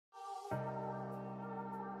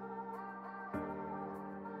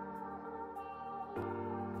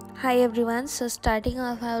Hi everyone, so starting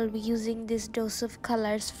off I will be using this Dose of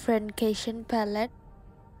Colors Friendcation palette.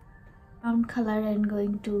 Brown color and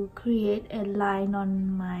going to create a line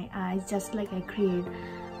on my eyes just like I create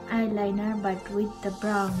eyeliner, but with the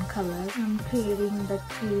brown color. I'm creating the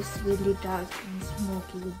crease really dark and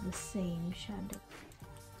smoky with the same shadow.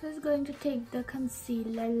 So I'm going to take the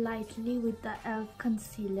concealer lightly with the e.l.f.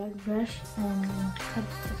 concealer brush and cut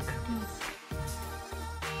the crease.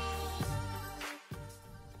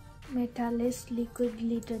 Metallist liquid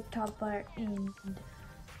glitter topper in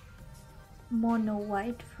mono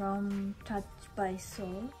white from Touch by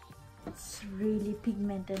Soul. It's really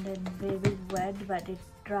pigmented and very wet, but it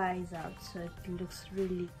dries out, so it looks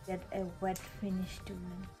really get a wet finish to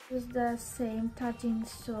it. Use the same Touch in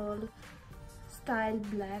Soul style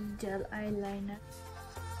black gel eyeliner.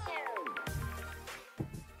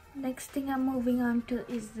 Next thing I'm moving on to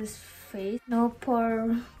is this face no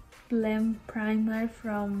pore Glam primer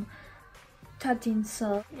from Touch in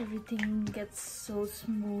Soul. Everything gets so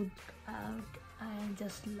smooth out. I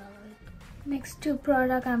just love it. Next two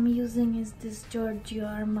product I'm using is this Giorgio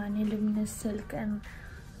Armani luminous silk and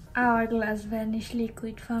Hourglass vanish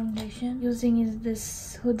liquid foundation. Using is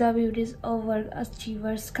this Huda Beauty's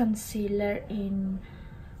Overachiever's concealer in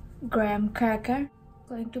graham cracker.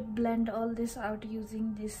 Going to blend all this out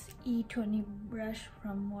using this E20 brush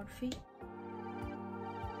from Morphe.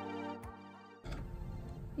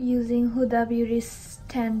 Using Huda Beauty's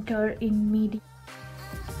tantour in medium.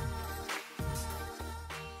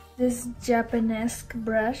 This Japanese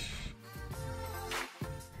brush.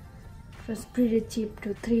 It was pretty cheap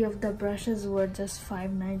too. 3 of the brushes were just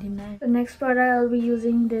 $5.99. The next product I'll be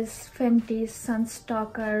using this Fenty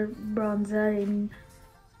stalk'r bronzer in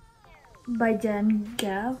Bajan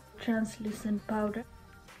Gyal translucent powder.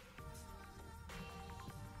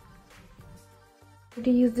 To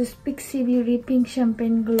use this Pixi Beauty Pink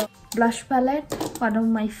Champagne Glow blush palette, one of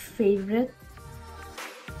my favorite.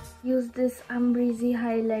 Use this Amrezy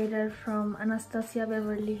highlighter from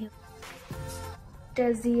Anastasiabeverlyhills.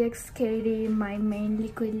 ZXKD, my main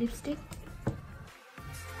liquid lipstick.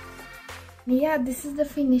 Yeah, this is the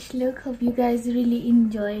finished look. Hope you guys really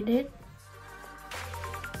enjoyed it.